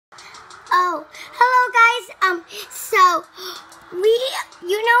So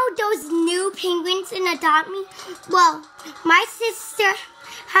you know those new penguins in Adoptme? Well, my sister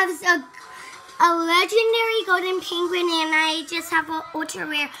has a legendary golden penguin, and I just have an ultra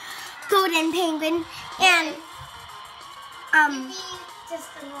rare golden penguin, and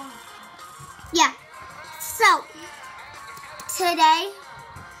yeah. So today,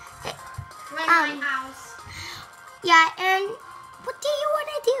 we're in my house. Yeah, and what do you want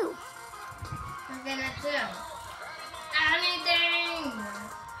to do? We're gonna do anything.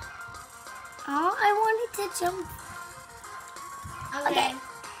 Oh, I wanted to jump. Okay.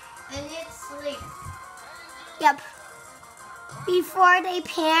 And it's sleep. Yep. Before they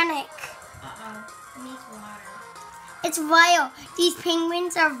panic. Uh-oh. It needs water. It's royal. These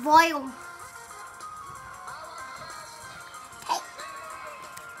penguins are royal. Hey.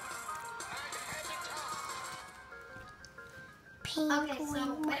 Penguin. Okay, so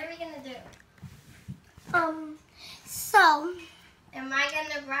what are we gonna do? So. Am I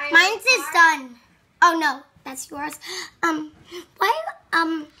gonna ride? Mine's is done. Oh no, that's yours.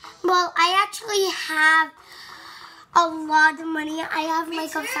 Well, I actually have a lot of money. I have Me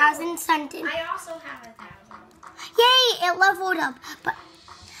like too. 1,000 something. I also have 1,000. Yay! It leveled up, but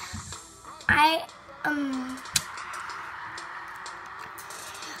I don't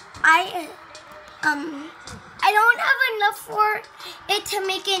have enough for it to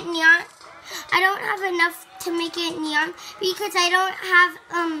make it neon. I don't have enough to make it neon because I don't have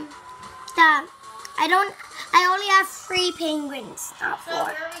I only have 3 penguins, not 4. So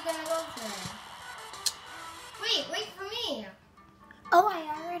where are we gonna go today? Wait for me. Oh, I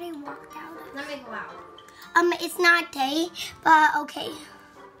already walked out. Let me go out. It's not day, but okay.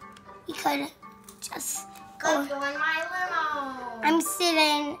 You could just go. Let's go in my limo. I'm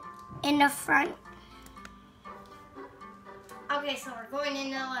sitting in the front. Okay, so we're going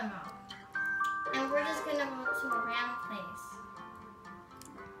in the limo. And we're just gonna go to a random place.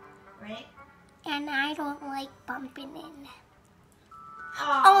 Right? And I don't like bumping in.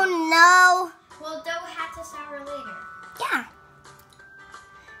 Oh no. Well, don't have to shower later. Yeah.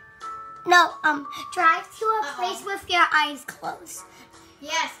 No, drive to a place with your eyes closed.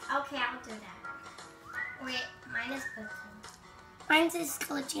 Yes, okay, I'll do that. Wait, mine is glitching. Mine's is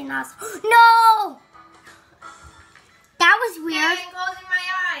glitching also. No! That was weird. I'm closing my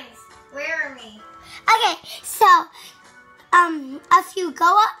eyes. Where are we? Okay, so, if you go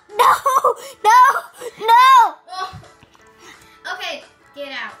up, no! Okay,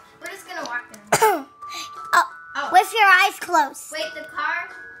 get out. We're just gonna walk there. With your eyes closed. Wait, the car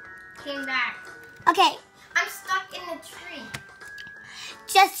came back. Okay. I'm stuck in the tree.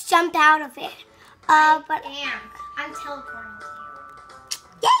 Just jump out of it. I'm teleporting to you.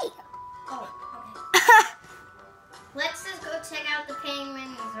 Yay! Oh, okay. Let's just go check out the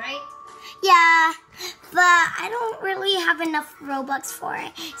penguins, right? Yeah, but I don't really have enough Robux for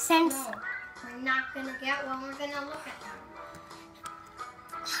it since... No, we're not gonna get one. We're gonna look at them.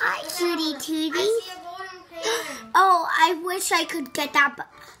 Hi, cutie tootie. I see a golden penguin. Oh, I wish I could get that, but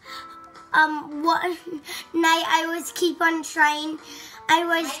one night I was keep on trying. I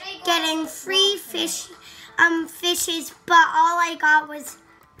was getting free fishes, but all I got was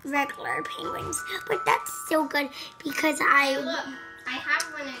regular penguins. But that's still good because Hey, look, I have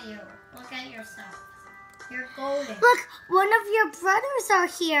one of you. Look at yourself. You're golden. Look, one of your brothers are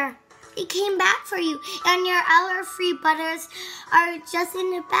here. They came back for you, and your other 3 brothers are just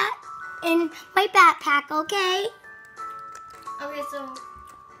in my backpack. Okay. Okay, so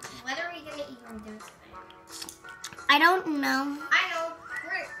what are we gonna even do today? I don't know. I know.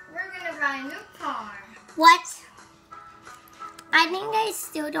 We're gonna buy a new car. What? I think I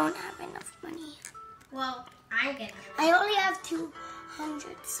still don't have enough money. Well, I'm getting it. I only have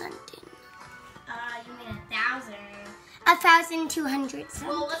 200 something. You mean 1,000? 1,200 something.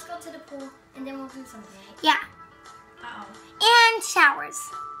 Well, let's go to the pool and then we'll do something. Yeah. Uh-oh. And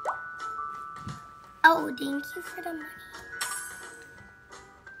showers. Oh, thank you for the money.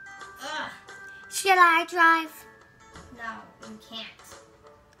 Ugh. Should I drive? No, you can't.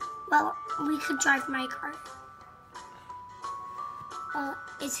 Well, we could drive my car.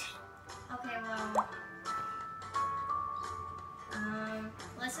 It's... Okay, well...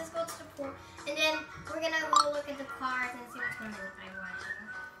 let's just go to the pool. And then we're gonna go look at the cars and see which one I want.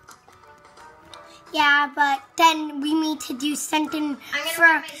 Yeah, but then we need to do something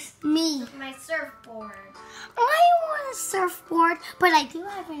for me. My surfboard. I want a surfboard, but I do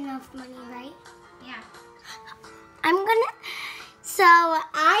have enough money, right? Yeah. So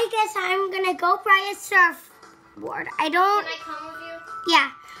I guess I'm gonna go buy a surfboard. Can I come with you?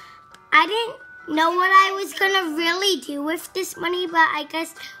 Yeah. I didn't know what I was gonna really do with this money, but I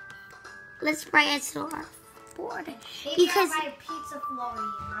guess let's buy a surfboard. surfboard. Maybe Because I'll buy a pizza floaty,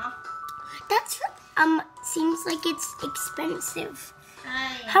 you know? that's seems like it's expensive. Yeah.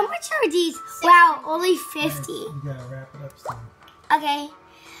 How much are these? Wow, only 50. You gotta wrap it up soon. Okay.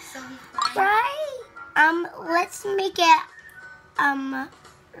 So he's frying. Let's make it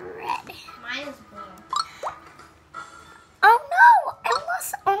red. Mine is blue. Oh no, I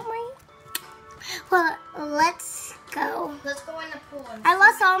lost all my. Well, let's go. Let's go in the pool. I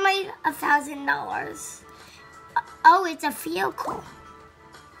lost all my $1,000. Oh, it's a vehicle.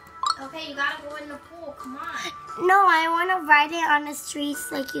 Okay, you gotta go in the pool. Come on. No, I want to ride it on the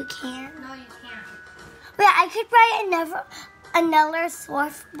streets like you can. No, you can't. Wait, I could ride another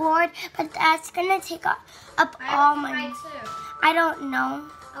surfboard, but that's gonna take up all I my. ride too. I don't know.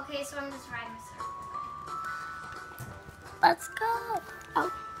 Okay, so I'm just riding the surfboard. Let's go.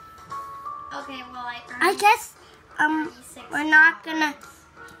 Oh, Okay, well I earned guess 36 we're not gonna,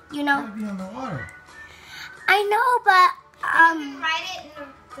 you You know. gotta be on the water. I know, but You can ride it in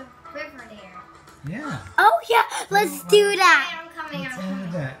the river there. Yeah. Oh yeah, let's do Okay, that. I'm coming. Let's I'm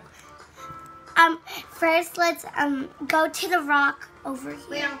end coming. that. First let's go to the rock over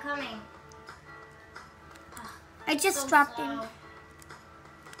Wait, here. I'm coming. I just So dropped slow.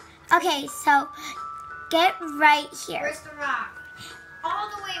 in. Okay, so get right here. Where's the rock? All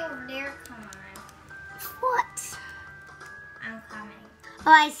the way over there. Come on. What? I'm coming.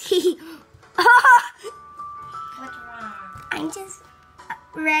 Oh, I see. What's wrong? I'm just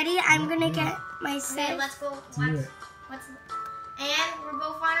ready. I'm gonna get my Okay, set. let's go. Do it. And we're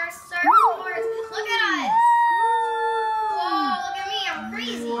both on our surfboards. Look at us. Whoa, look at me. I'm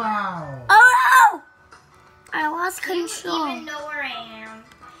crazy. Wow. Oh no! I lost You control. even know where I am.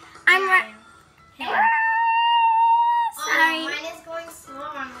 I'm right. right. Hey. Sorry. Oh, mine is going slow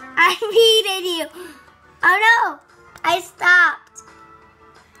on river. I beat you. Oh no! I stopped.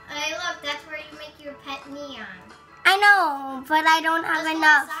 Hey, look, that's where you make your pet neon. I know, but I don't have Let's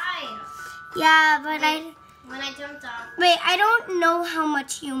enough. go inside. Yeah, but When I jumped off. wait, I don't know how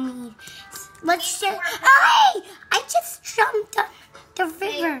much you need. Let's Need just. more Oh, hey! I just jumped on the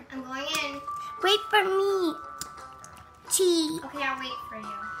Hey, river. I'm going in. Wait for me. Gee, Okay, I'll wait for you.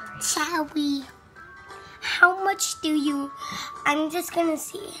 Hurry. shall we? How much do you? I'm just gonna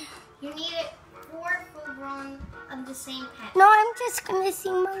see. You need it 4 full grown of the same pet. No, I'm just gonna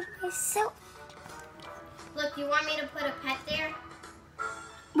see myself. Look, you want me to put a pet there?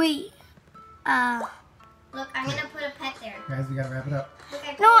 Wait. Look, I'm gonna put a pet there. Guys, we gotta wrap it up. Look,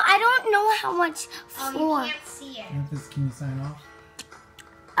 I put No, a I pet. don't know how much Oh, for. you can't see it. Can you sign off?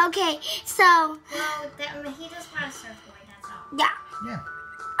 Okay, so Well, he just had a surfboard, that's all. yeah. Yeah.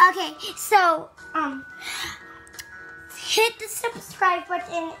 Okay, so hit the subscribe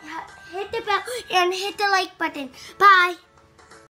button, hit the bell, and hit the like button. Bye.